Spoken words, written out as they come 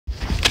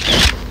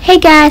Hey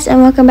guys,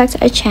 and welcome back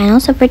to our channel.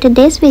 So for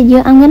today's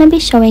video, I'm gonna be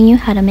showing you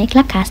how to make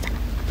Lakas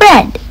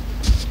bread.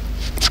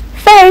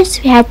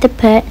 First, we have to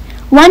put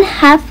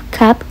 1/2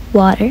 cup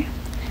water,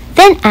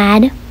 then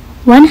add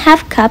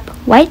 1/2 cup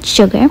white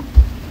sugar.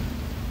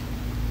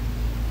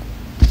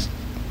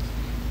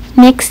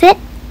 Mix it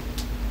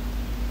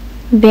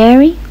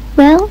very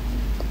well.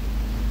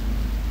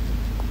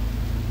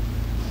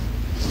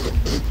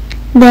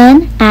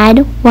 Then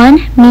add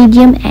 1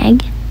 medium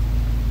egg.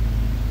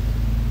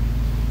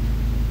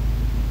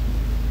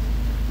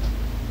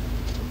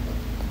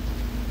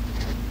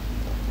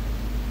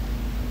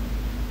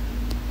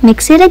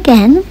 Mix it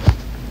again.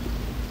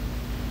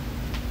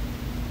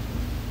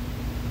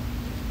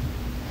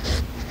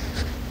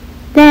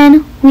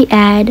 Then we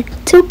add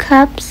 2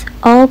 cups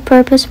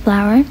all-purpose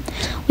flour.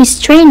 We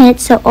strain it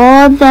so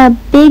all the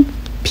big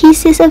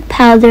pieces of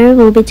powder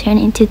will be turned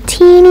into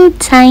teeny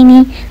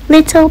tiny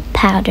little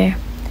powder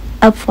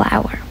of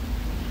flour.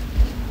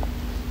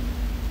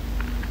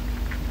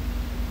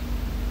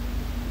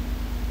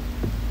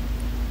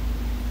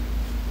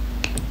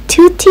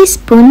 Two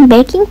teaspoons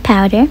baking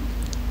powder.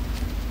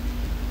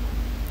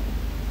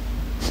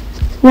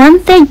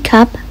 1/3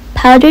 cup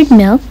powdered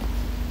milk.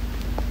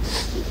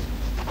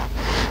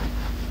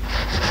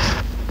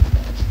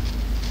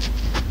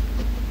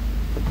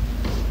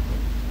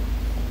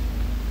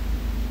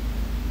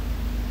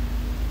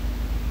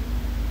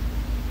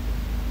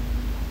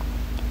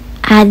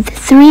 Add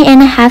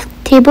 3½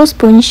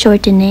 tablespoons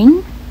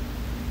shortening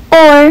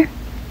or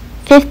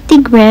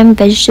 50-gram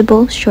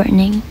vegetable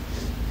shortening.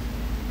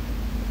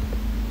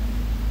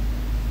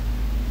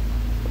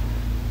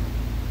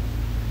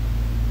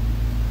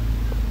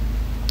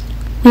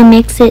 We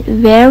mix it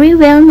very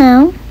well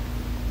now,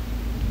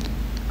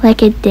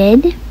 like it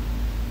did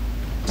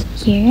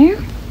here.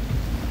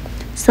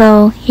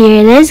 So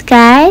here it is,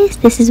 guys.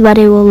 This is what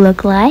it will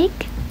look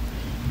like.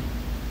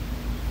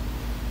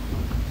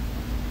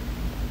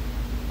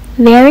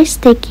 Very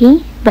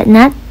sticky, but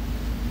not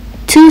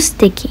too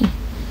sticky.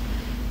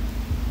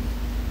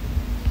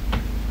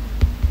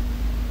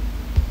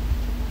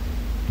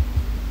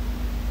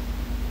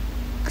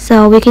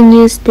 So we can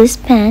use this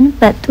pan,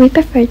 but we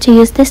prefer to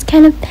use this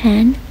kind of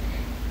pan.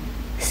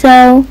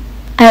 So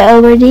I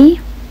already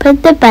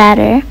put the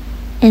batter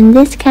in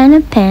this kind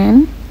of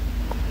pan.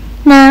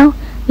 Now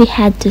we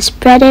had to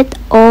spread it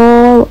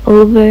all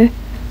over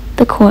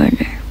the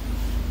corner.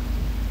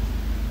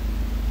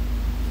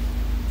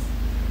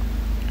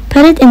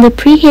 Put it in the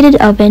preheated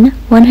oven,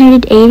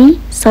 180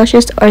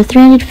 Celsius or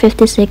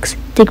 356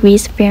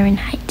 degrees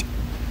Fahrenheit.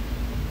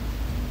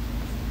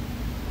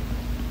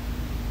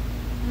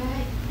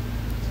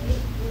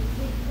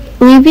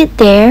 Leave it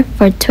there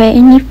for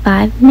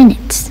 25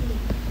 minutes.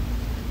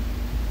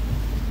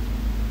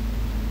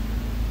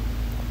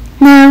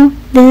 Now,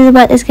 this is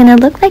what it's gonna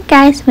look like,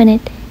 guys, when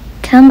it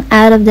comes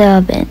out of the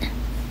oven.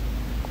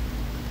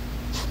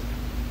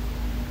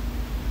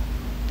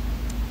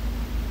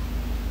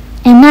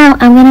 And now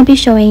I'm gonna be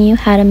showing you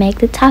how to make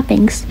the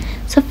toppings.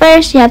 So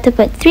first, you have to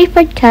put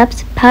 3/4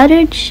 cups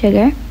powdered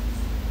sugar,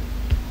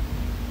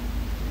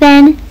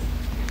 then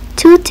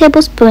 2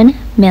 tablespoons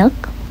milk.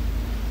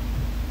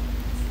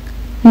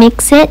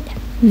 Mix it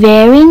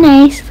very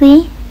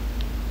nicely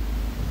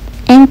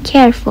and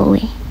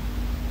carefully.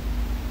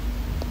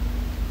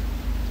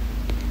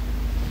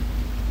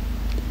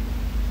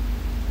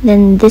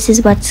 Then this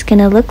is what's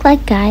gonna look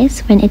like,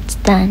 guys, when it's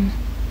done.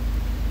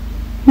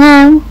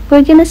 Now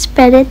we're gonna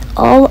spread it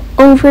all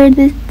over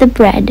the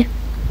bread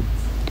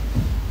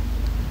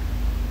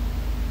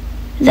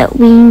that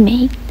we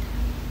made.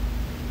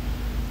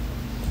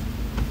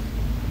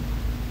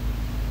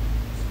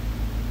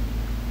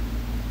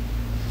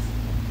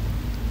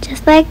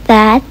 Just like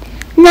that.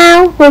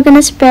 Now we're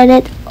gonna spread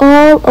it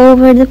all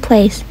over the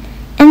place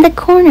and the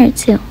corner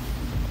too.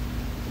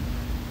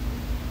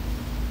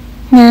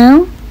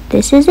 Now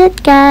this is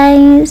it,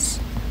 guys.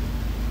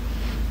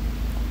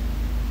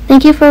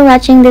 Thank you for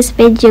watching this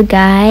video,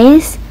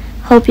 guys.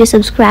 Hope you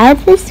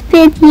subscribe this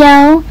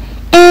video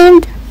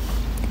and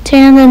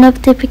turn on the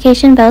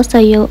notification bell so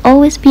you'll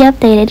always be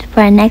updated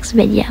for our next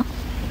video.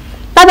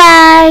 Bye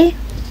bye.